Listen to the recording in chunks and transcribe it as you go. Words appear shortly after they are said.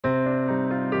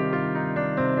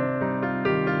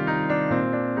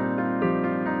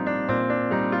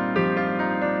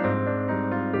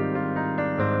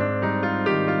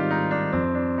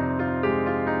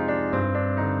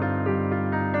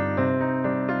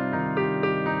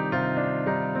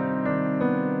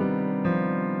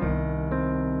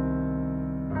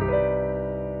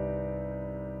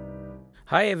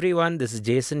Hi everyone, this is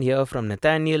Jason here from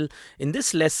Nathaniel. In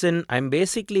this lesson, I'm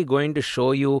basically going to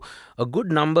show you a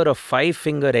good number of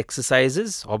 5-finger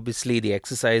exercises. Obviously, the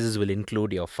exercises will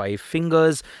include your 5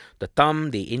 fingers, the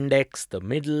thumb, the index, the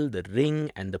middle, the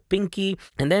ring, and the pinky.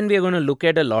 And then we're going to look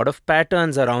at a lot of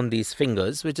patterns around these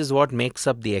fingers, which is what makes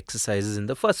up the exercises in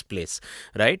the first place.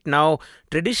 Right? Now,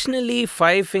 traditionally,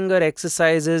 5-finger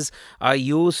exercises are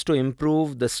used to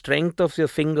improve the strength of your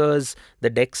fingers, the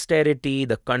dexterity,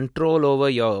 the control over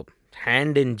your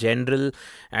hand in general,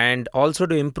 and also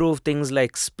to improve things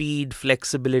like speed,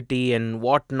 flexibility, and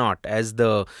whatnot, as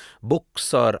the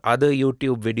books or other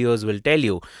YouTube videos will tell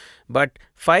you. But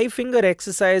 5-finger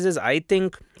exercises, I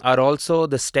think, are also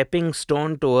the stepping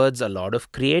stone towards a lot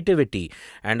of creativity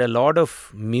and a lot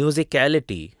of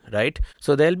musicality, right?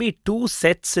 So there'll be 2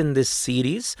 sets in this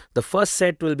series. The first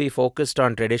set will be focused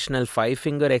on traditional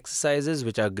 5-finger exercises,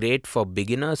 which are great for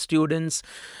beginner students,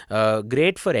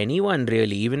 great for anyone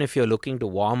really. Even if you're looking to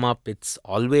warm up, it's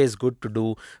always good to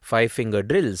do 5-finger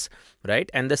drills, right?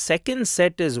 And the second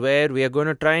set is where we are going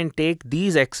to try and take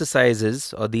these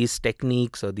exercises or these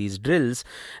techniques or these drills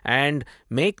and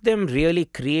make them really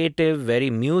creative,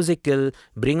 very musical,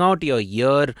 bring out your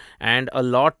ear, and a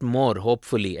lot more,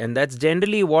 hopefully. And that's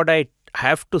generally what I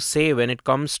have to say when it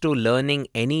comes to learning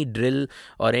any drill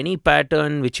or any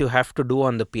pattern which you have to do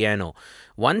on the piano.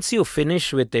 Once you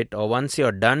finish with it, or once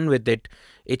you're done with it,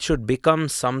 it should become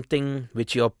something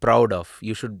which you're proud of.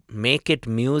 You should make it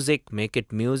music, make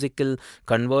it musical,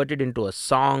 convert it into a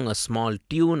song, a small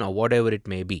tune, or whatever it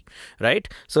may be, right?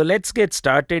 So let's get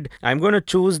started. I'm going to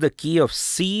choose the key of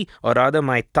C, or rather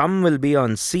my thumb will be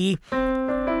on C.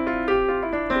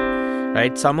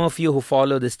 Right, some of you who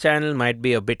follow this channel might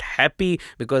be a bit happy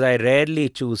because I rarely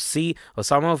choose C, or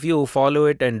some of you who follow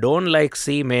it and don't like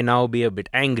C may now be a bit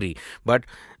angry. But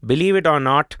believe it or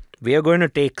not, we are going to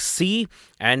take C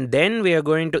and then we are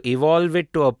going to evolve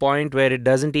it to a point where it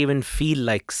doesn't even feel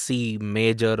like C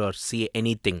major or C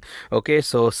anything. Okay,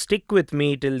 so stick with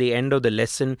me till the end of the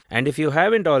lesson, and if you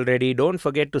haven't already, don't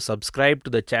forget to subscribe to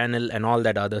the channel and all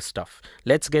that other stuff.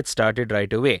 Let's get started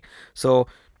right away. So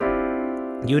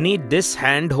you need this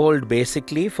handhold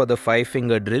basically for the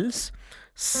 5-finger drills.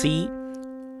 C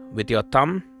with your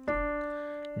thumb,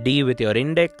 D with your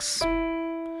index,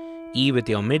 E with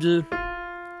your middle,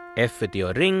 F with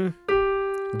your ring,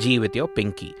 G with your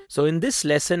pinky. So in this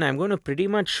lesson, I'm going to pretty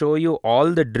much show you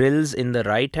all the drills in the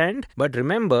right hand. But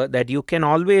remember that you can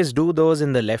always do those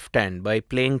in the left hand by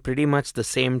playing pretty much the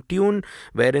same tune,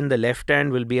 wherein the left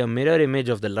hand will be a mirror image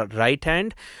of the right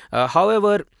hand.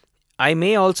 However, I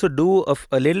may also do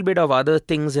a little bit of other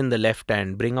things in the left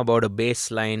hand, bring about a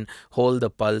bass line, hold the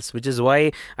pulse, which is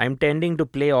why I'm tending to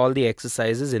play all the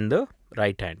exercises in the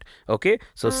right hand. Okay,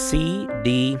 so C,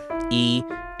 D, E,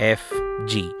 F,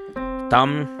 G.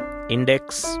 Thumb,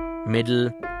 index,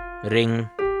 middle, ring,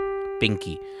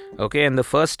 pinky. Okay, and the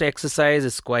first exercise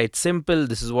is quite simple.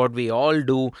 This is what we all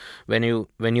do when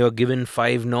you're given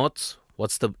 5 notes.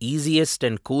 What's the easiest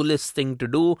and coolest thing to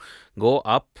do? Go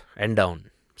up and down.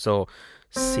 So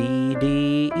C,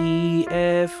 D, E,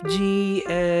 F, G,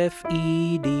 F,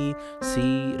 E, D,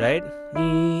 C, right?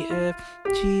 E, F,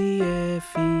 G,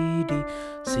 F, E, D,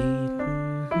 C.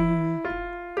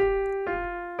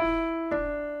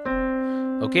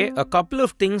 Okay, a couple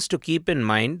of things to keep in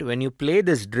mind when you play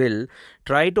this drill.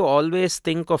 Try to always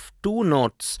think of 2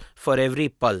 notes for every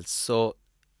pulse. So,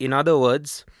 in other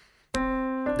words,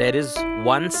 there is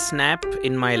 1 snap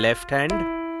in my left hand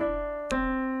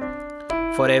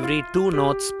for every 2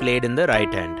 notes played in the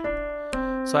right hand.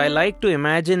 So I like to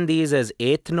imagine these as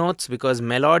 8th notes because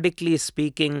melodically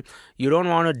speaking, you don't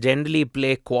want to generally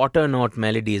play quarter note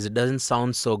melodies. It doesn't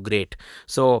sound so great.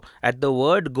 So at the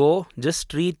word go, just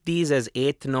treat these as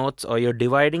 8th notes, or you're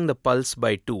dividing the pulse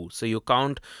by 2. So you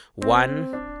count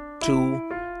 1,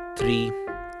 2, 3,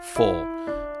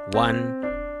 4.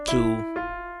 1, 2,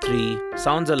 3.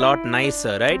 Sounds a lot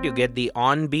nicer, right? You get the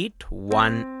on beat,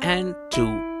 1 and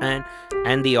 2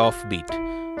 and the off beat.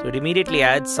 So it immediately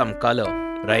adds some color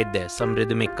right there, some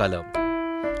rhythmic color.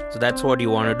 So that's what you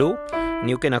want to do. And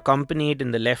you can accompany it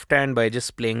in the left hand by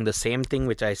just playing the same thing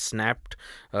which I snapped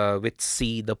with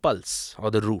C, the pulse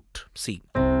or the root, C.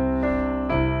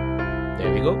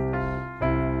 There we go.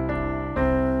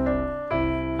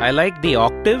 I like the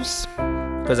octaves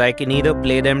because I can either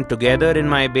play them together in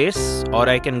my bass, or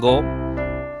I can go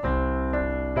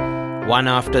one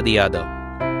after the other.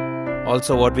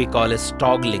 Also what we call as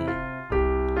toggling.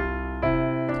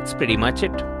 That's pretty much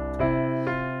it.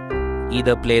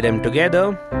 Either play them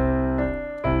together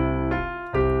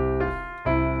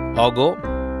or go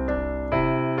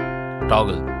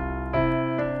toggle.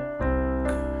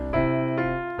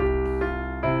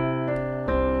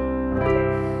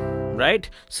 right?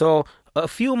 So a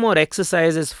few more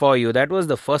exercises for you. That was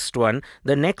the first one.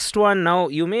 The next one, now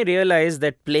you may realize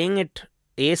that playing it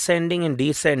ascending and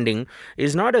descending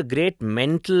is not a great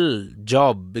mental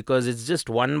job because it's just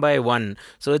one by one,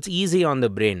 so it's easy on the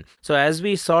brain. So as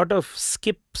we sort of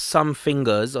skip some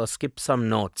fingers or skip some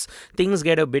notes, things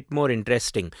get a bit more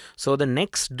interesting. So the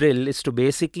next drill is to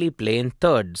basically play in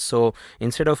thirds. So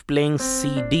instead of playing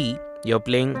C D, you're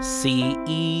playing C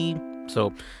E.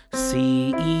 So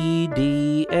C E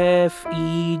D F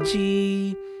E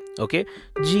G, okay,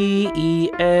 G E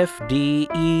F D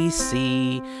E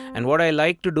C, and what I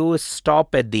like to do is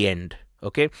stop at the end,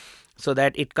 okay, so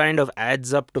that it kind of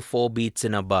adds up to 4 beats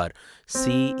in a bar.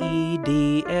 C E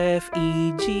D F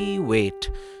E G, wait,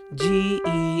 G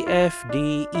E F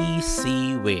D E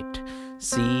C, wait,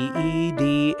 C E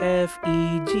D F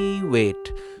E G,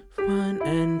 wait, 1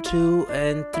 and 2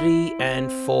 and 3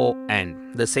 and 4, and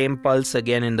the same pulse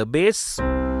again in the bass.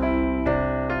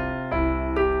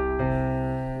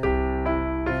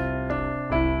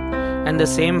 And the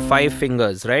same 5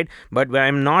 fingers, right? But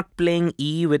I'm not playing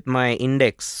E with my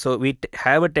index, so we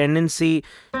have a tendency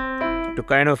to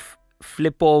kind of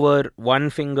flip over one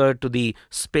finger to the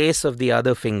space of the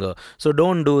other finger. So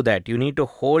don't do that. You need to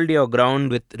hold your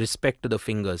ground with respect to the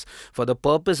fingers. For the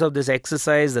purpose of this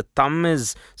exercise, the thumb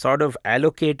is sort of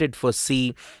allocated for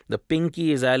C, the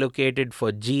pinky is allocated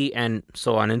for G, and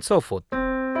so on and so forth.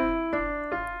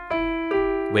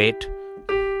 Wait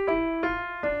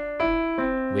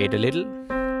a little.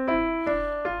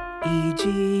 E,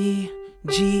 G,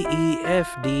 G, E,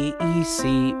 F, D, E,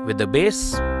 C with the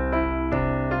bass.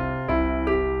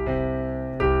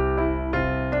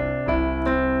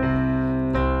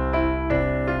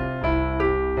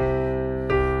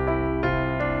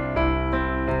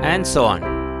 And so on.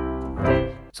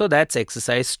 So that's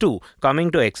exercise 2.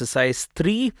 Coming to exercise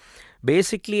 3.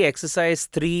 Basically, exercise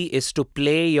 3 is to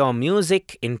play your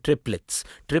music in triplets.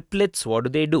 Triplets,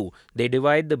 what do? They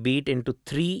divide the beat into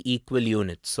 3 equal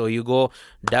units. So you go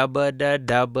dabba da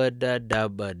dabba da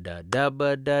dabba da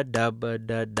dabba da dabba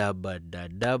da dabba da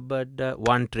dabba da,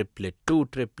 1 triplet, 2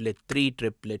 triplet, 3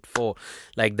 triplet, 4,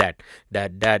 like that.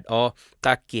 Dad or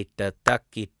takita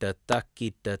takita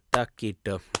takita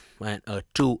takita. And a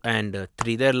 2 and a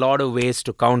 3. There are a lot of ways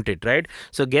to count it, right?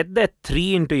 So get that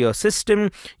 3 into your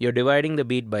system. You're dividing the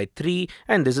beat by 3,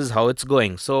 and this is how it's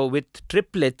going. So with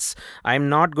triplets, I'm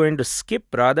not going to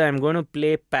skip. Rather, I'm going to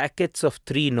play packets of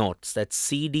 3 notes. That's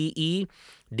C, D, E,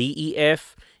 D, E,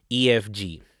 F, E, F,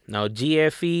 G. Now G,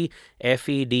 F, E, F,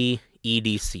 E, D, E,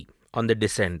 D, C on the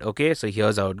descent. Okay, so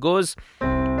here's how it goes.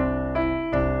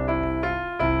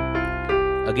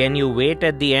 Again, you wait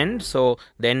at the end, so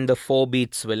then the 4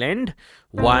 beats will end.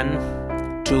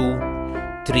 1, 2,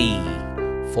 3,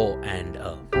 4, and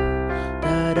a.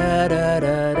 Da da da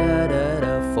da da da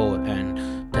da, 4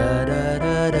 and da da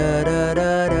da da da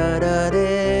da da da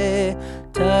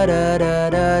da da da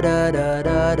da da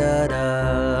da da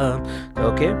da.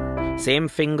 Okay, same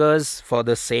fingers for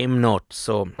the same note.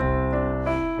 So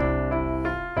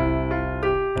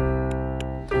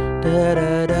da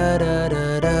da da da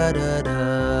da da da da.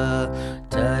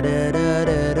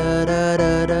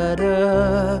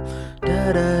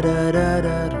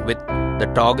 With the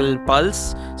toggle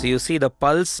pulse. So you see the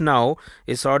pulse now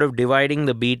is sort of dividing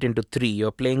the beat into 3.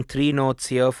 You're playing 3 notes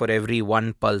here for every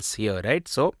 1 pulse here, right?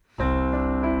 So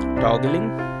toggling.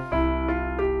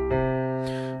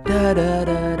 Da da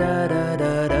da da da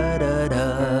da da da da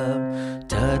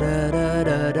da da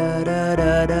da da da da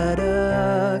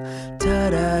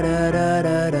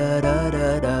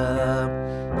da da.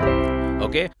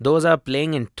 Okay, those are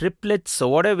playing in triplets. So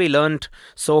what have we learned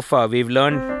so far? We've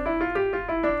learned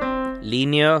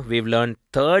linear, we've learned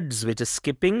thirds, which is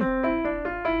skipping.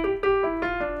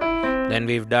 Then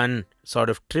we've done sort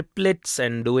of triplets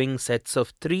and doing sets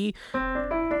of 3.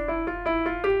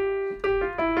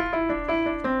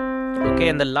 Okay,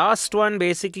 and the last one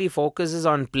basically focuses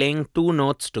on playing 2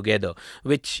 notes together,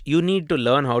 which you need to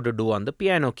learn how to do on the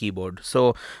piano keyboard.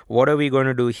 So what are we going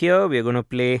to do here? We're going to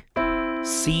play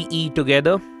C, E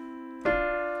together,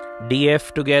 D,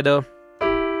 F together,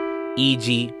 E,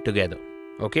 G together.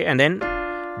 Okay, and then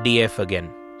D, F again.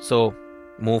 So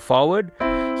move forward.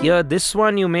 Here, this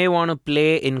one you may want to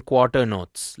play in quarter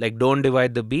notes. Like, don't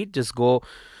divide the beat, just go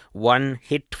 1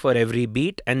 hit for every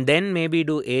beat, and then maybe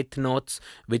do 8th notes,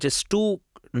 which is 2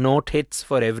 note hits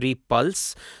for every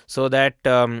pulse, so that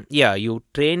yeah, you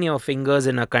train your fingers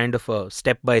in a kind of a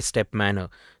step-by-step manner.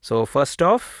 So first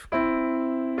off,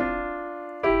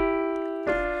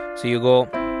 so you go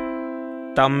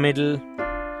thumb middle,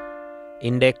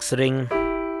 index ring,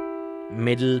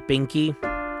 middle pinky,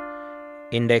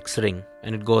 index ring,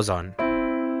 and it goes on.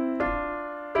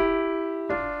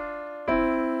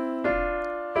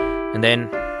 and then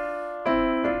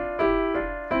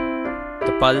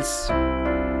the pulse.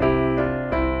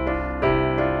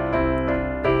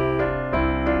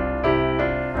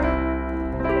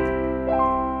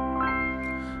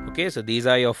 Okay, so these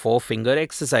are your 4-finger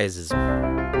exercises.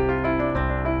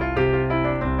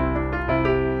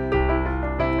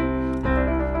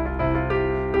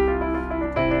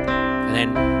 And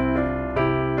then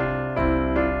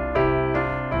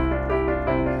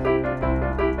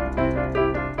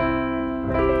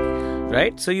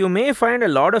right, so you may find a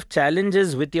lot of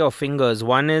challenges with your fingers.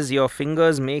 One is your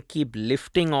fingers may keep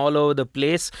lifting all over the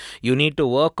place. You need to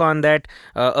work on that.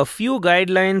 A few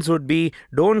guidelines would be,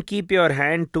 don't keep your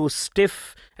hand too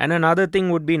stiff, and another thing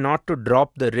would be not to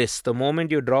drop the wrist. The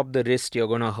moment you drop the wrist, you're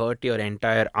going to hurt your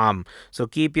entire arm. So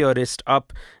keep your wrist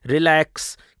up,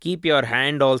 relax, keep your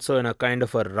hand also in a kind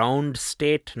of a round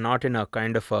state, not in a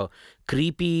kind of a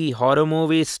creepy horror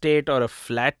movie state or a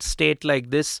flat state like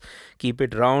this. Keep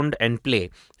it round and play.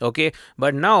 Okay,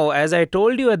 but now, as I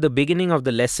told you at the beginning of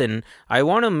the lesson, I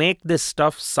want to make this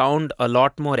stuff sound a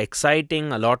lot more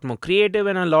exciting, a lot more creative,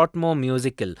 and a lot more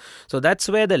musical. So that's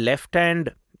where the left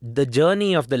hand, the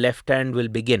journey of the left hand will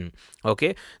begin.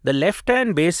 Okay, the left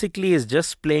hand basically is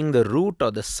just playing the root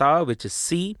or the sa, which is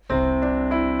C.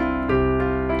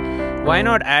 Why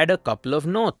not add a couple of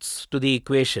notes to the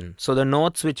equation? So the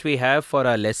notes which we have for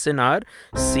our lesson are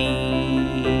C,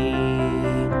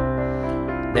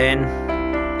 then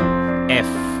F,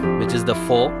 which is the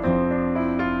 4,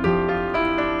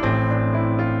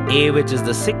 A, which is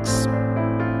the 6,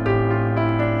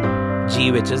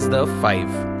 G, which is the 5.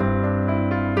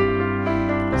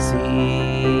 C,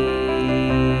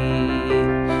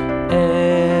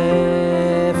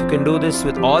 F. You can do this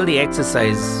with all the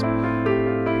exercise.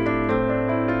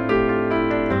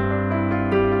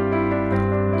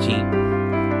 G.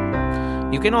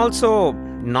 You can also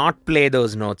not play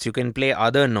those notes. You can play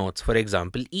other notes. For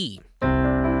example, E.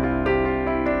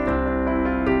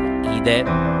 E there.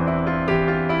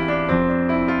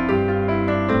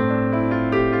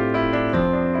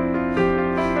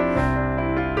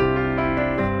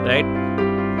 Right?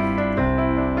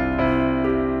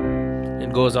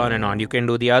 It goes on and on. You can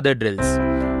do the other drills.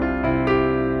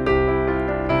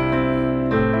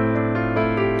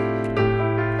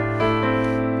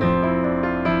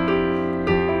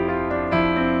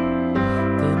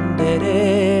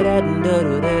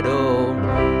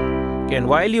 And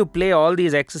while you play all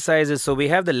these exercises, so we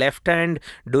have the left hand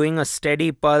doing a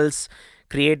steady pulse,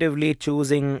 creatively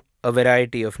choosing a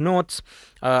variety of notes.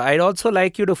 I'd also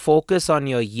like you to focus on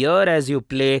your ear as you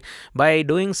play by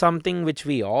doing something which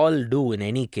we all do in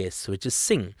any case, which is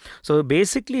sing. So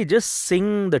basically just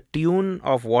sing the tune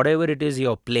of whatever it is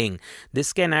you're playing.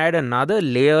 This can add another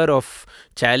layer of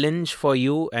challenge for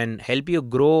you and help you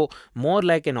grow more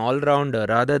like an all-rounder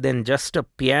rather than just a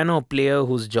piano player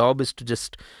whose job is to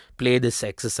just play this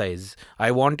exercise. I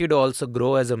want you to also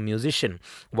grow as a musician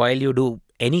while you do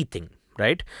anything.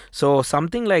 Right? So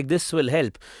something like this will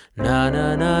help. Na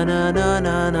na na na na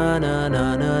na na na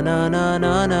na na na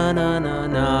na na na na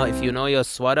na. If you know your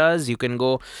swaras, you can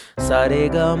go sa re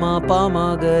ga ma pa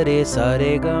ma ga re sa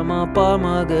re ga ma pa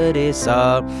ma ga re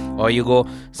sa, or you go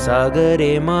sa ga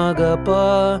re ma ga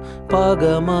pa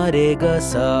ga ma re ga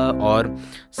sa, or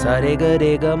sa re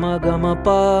ga ma pa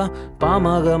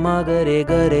ma ga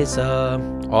re sa,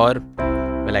 or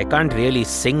well, I can't really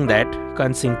sing that.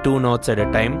 Can't sing 2 notes at a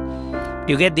time.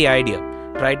 You get the idea.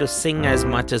 Try to sing as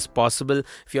much as possible.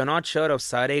 If you're not sure of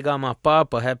sa re ga ma pa,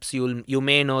 perhaps you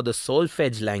may know the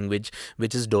solfege language,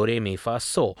 which is do re mi fa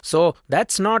so. So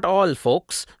that's not all,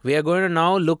 folks. We are going to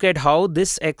now look at how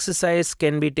this exercise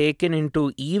can be taken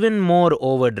into even more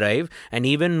overdrive and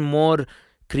even more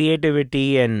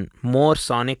creativity and more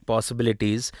sonic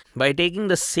possibilities by taking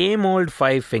the same old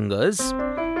 5 fingers.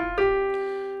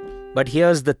 But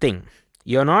here's the thing.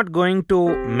 You're not going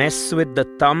to mess with the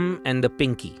thumb and the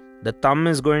pinky. The thumb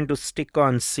is going to stick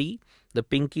on C. The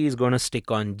pinky is going to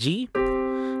stick on G.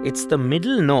 It's the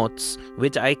middle notes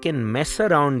which I can mess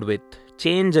around with,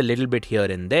 change a little bit here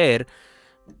and there,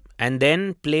 and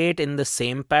then play it in the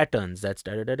same patterns. That's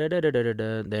then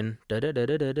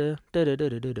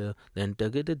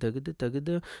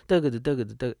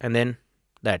and then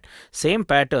that same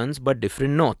patterns but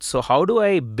different notes. So how do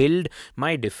I build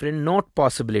my different note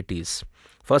possibilities?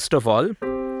 First of all,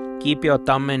 keep your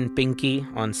thumb and pinky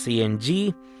on C and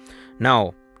G.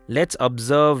 Now let's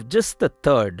observe just the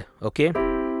third, okay,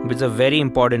 which is a very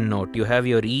important note. You have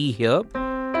your E here.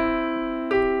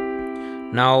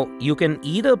 Now you can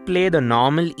either play the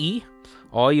normal E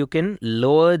or you can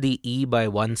lower the E by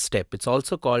 1 step. It's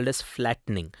also called as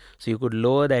flattening. So you could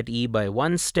lower that E by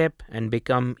 1 step and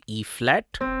become E flat.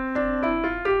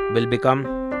 will become,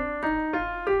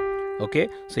 okay,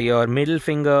 so your middle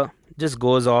finger just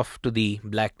goes off to the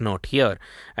black note here,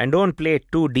 and don't play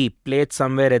it too deep, play it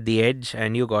somewhere at the edge,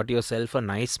 and you got yourself a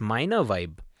nice minor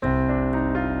vibe,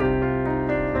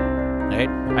 right?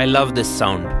 I love this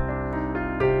sound.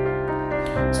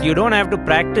 So you don't have to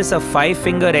practice a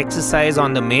 5-finger exercise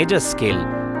on the major scale.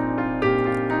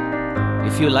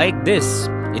 If you like this,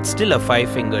 it's still a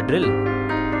 5-finger drill.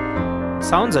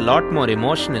 Sounds a lot more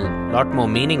emotional, lot more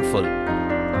meaningful.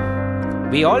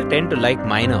 We all tend to like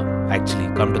minor, actually,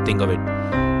 come to think of it.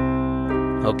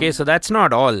 Okay, so that's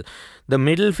not all. The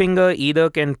middle finger either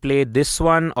can play this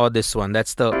one or this one.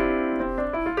 That's the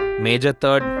major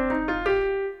third.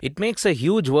 It makes a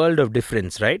huge world of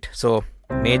difference, right? So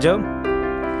major,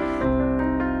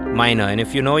 minor. And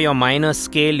if you know your minor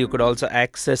scale, you could also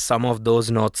access some of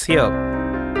those notes here.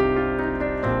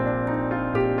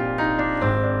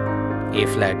 A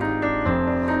flat.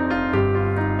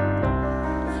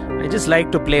 I just like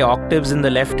to play octaves in the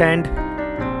left hand.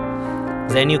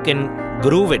 Then you can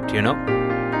groove it, you know.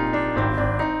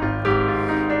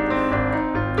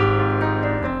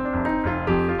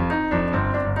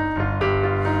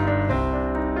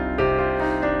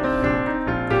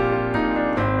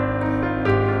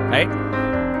 Right?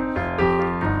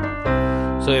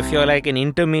 So if you're like an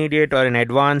intermediate or an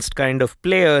advanced kind of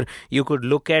player, you could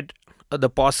look at the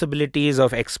possibilities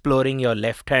of exploring your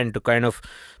left hand to kind of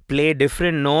play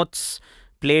different notes,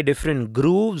 play different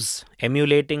grooves,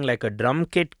 emulating like a drum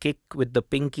kit, kick with the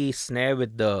pinky, snare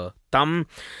with the thumb,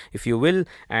 if you will,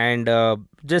 and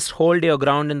just hold your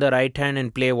ground in the right hand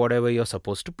and play whatever you're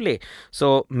supposed to play.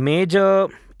 So major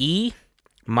E,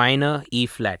 minor E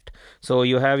flat. So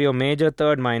you have your major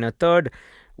third, minor third.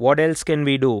 What else can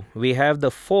we do? We have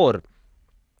the 4,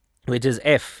 which is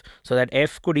F. So that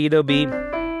F could either be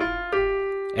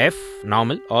F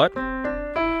normal, or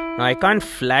now I can't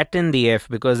flatten the F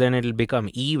because then it'll become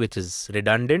E, which is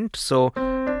redundant. So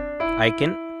I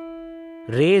can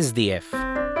raise the F.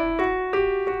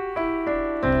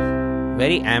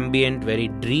 Very ambient, very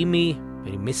dreamy,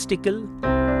 very mystical.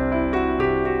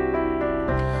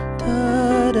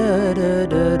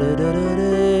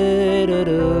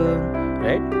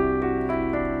 Right?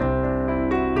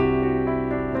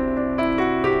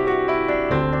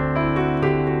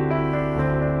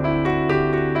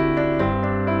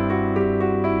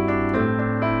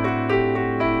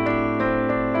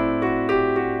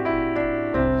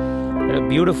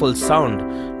 Beautiful sound.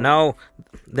 Now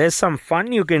there's some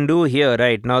fun you can do here,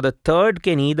 right? Now the third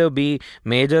can either be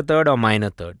major third or minor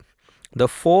third. The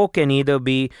 4 can either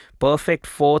be perfect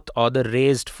fourth or the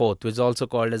raised fourth, which is also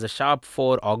called as a sharp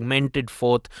 4, augmented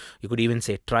fourth. You could even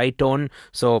say tritone.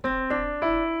 So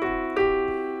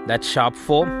that's sharp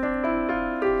 4.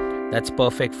 That's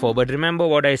perfect 4. But remember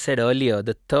what I said earlier,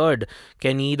 the third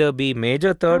can either be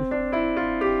major third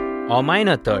or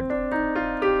minor third.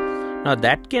 Now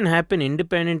that can happen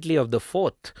independently of the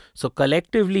fourth. So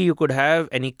collectively you could have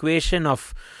an equation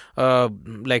of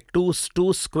like 2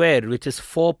 square, which is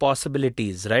 4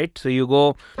 possibilities, right? So you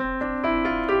go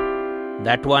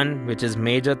that one, which is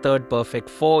major third perfect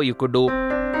 4. You could do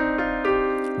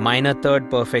minor third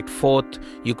perfect fourth.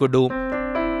 You could do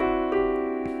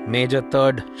major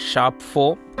third sharp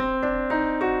 4.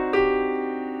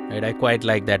 Right, I quite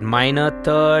like that. Minor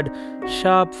third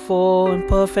sharp 4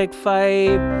 perfect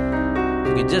 5.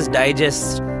 You can just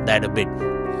digest that a bit.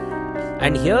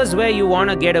 And here's where you want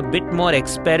to get a bit more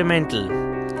experimental.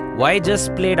 Why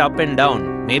just play it up and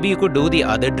down? Maybe you could do the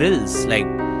other drills, like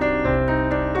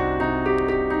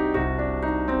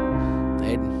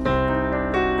right,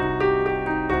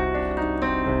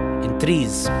 in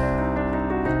 3s.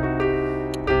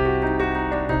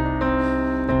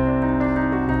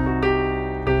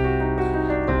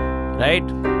 Right?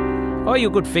 Or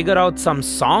you could figure out some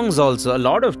songs also. A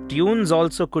lot of tunes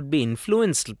also could be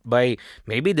influenced by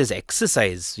maybe this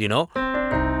exercise, you know.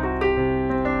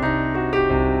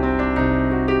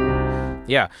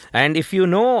 Yeah, and if you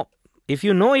know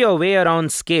your way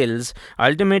around scales,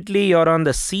 ultimately you're on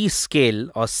the C scale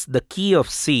or the key of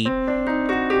C,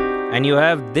 and you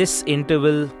have this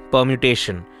interval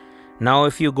permutation. Now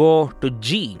if you go to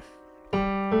G,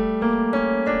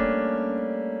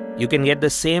 you can get the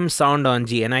same sound on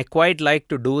G, and I quite like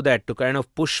to do that to kind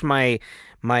of push my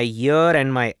ear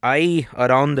and my eye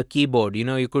around the keyboard. You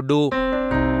know, you could do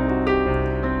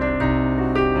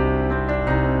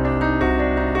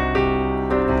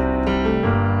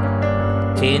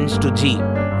change to G.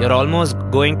 You're almost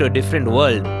going to a different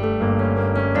world.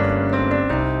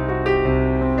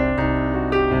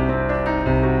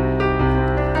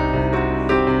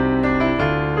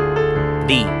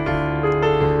 D.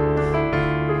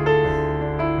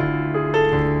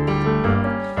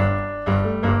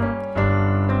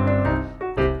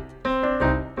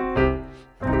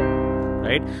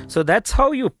 So that's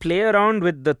how you play around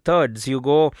with the thirds. You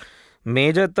go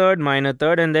major third, minor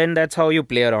third, and then that's how you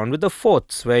play around with the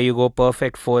fourths, where you go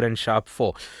perfect 4 and sharp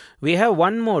 4. We have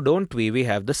one more, don't we? We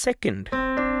have the second.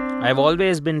 I've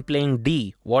always been playing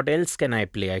D. What else can I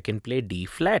play? I can play D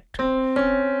flat.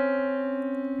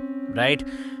 Right?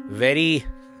 Very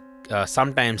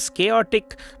sometimes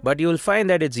chaotic, but you'll find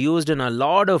that it's used in a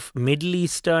lot of Middle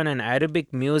Eastern and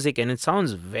Arabic music, and it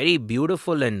sounds very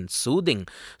beautiful and soothing.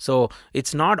 So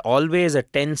it's not always a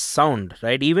tense sound,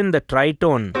 right? Even the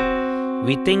tritone,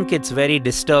 we think it's very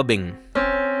disturbing.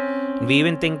 We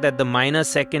even think that the minor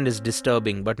second is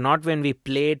disturbing, but not when we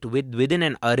play it within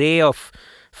an array of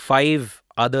 5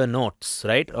 other notes,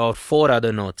 right? Or 4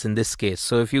 other notes in this case.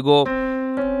 So if you go,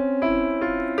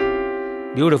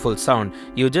 beautiful sound.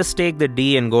 You just take the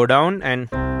D and go down and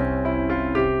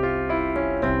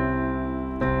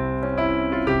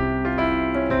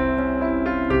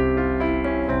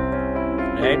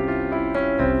right.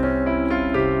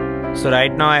 So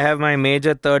right now I have my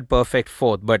major third perfect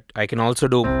fourth, but I can also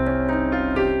do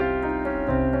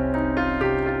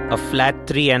a flat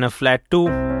 3 and a flat 2.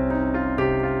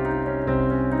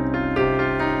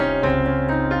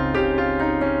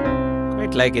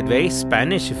 Quite like it, very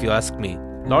Spanish if you ask me.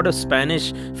 A lot of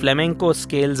Spanish flamenco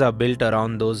scales are built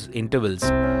around those intervals.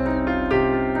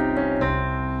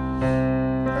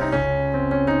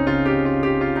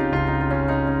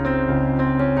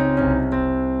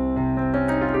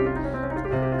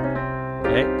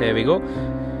 Right, there we go.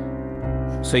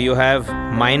 So you have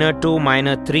minor 2,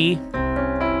 minor 3,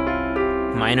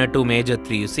 minor 2, major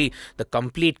 3. You see the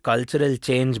complete cultural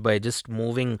change by just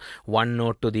moving one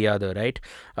note to the other, right?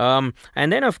 And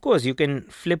then of course you can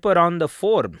flip around the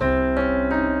 4.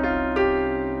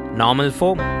 Normal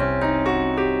 4.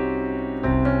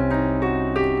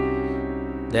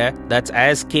 There, that's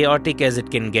as chaotic as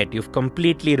it can get. You've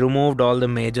completely removed all the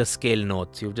major scale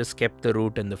notes. You've just kept the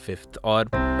root and the 5th. Or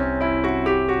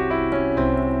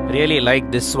really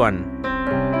like this one.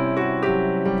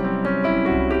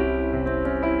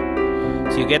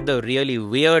 So you get the really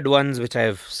weird ones, which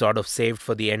I've sort of saved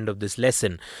for the end of this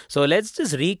lesson. So let's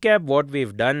just recap what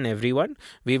we've done, everyone.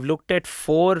 We've looked at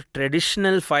 4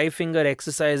 traditional 5-finger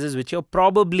exercises, which you're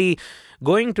probably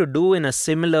going to do in a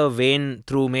similar vein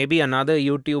through maybe another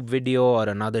YouTube video or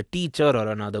another teacher or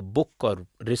another book or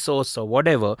resource or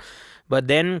whatever. But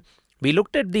then we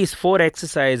looked at these 4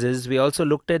 exercises. We also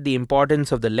looked at the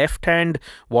importance of the left hand,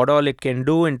 what all it can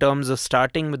do in terms of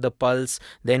starting with the pulse,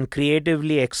 then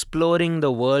creatively exploring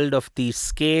the world of the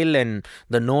scale and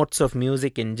the notes of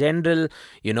music in general.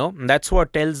 You know, that's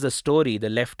what tells the story, the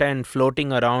left hand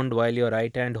floating around while your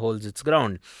right hand holds its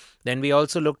ground. Then we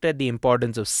also looked at the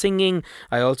importance of singing.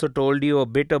 I also told you a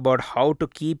bit about how to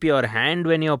keep your hand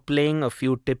when you're playing, a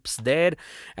few tips there.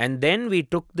 And then we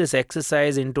took this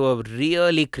exercise into a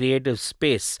really creative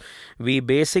space. We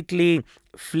basically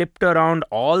flipped around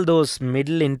all those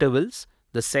middle intervals,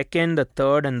 the second, the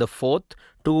third and the fourth,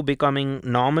 2 becoming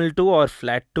normal 2 or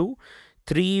flat 2,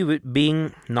 3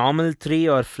 being normal 3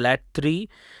 or flat 3.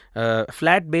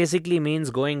 Flat basically means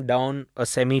going down a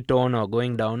semitone or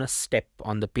going down a step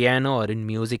on the piano or in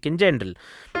music in general.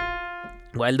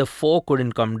 While the 4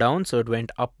 couldn't come down, so it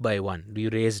went up by 1. You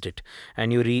raised it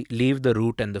and you leave the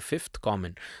root and the 5th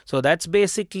common. So that's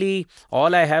basically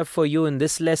all I have for you in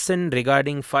this lesson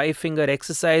regarding 5-finger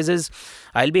exercises.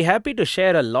 I'll be happy to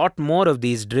share a lot more of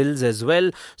these drills as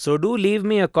well. So do leave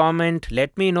me a comment.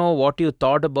 Let me know what you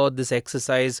thought about this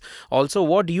exercise. Also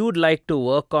what you'd like to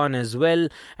work on as well.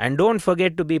 And don't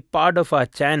forget to be part of our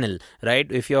channel, right?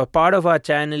 If you're part of our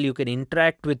channel, you can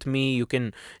interact with me. You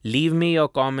can leave me your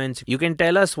comments. You can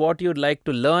tell us what you'd like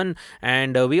to learn,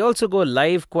 and we also go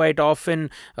live quite often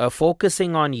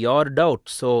focusing on your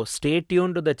doubts. So stay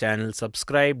tuned to the channel,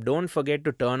 subscribe, don't forget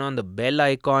to turn on the bell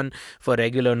icon for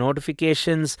regular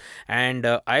notifications, and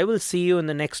I will see you in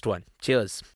the next one. Cheers.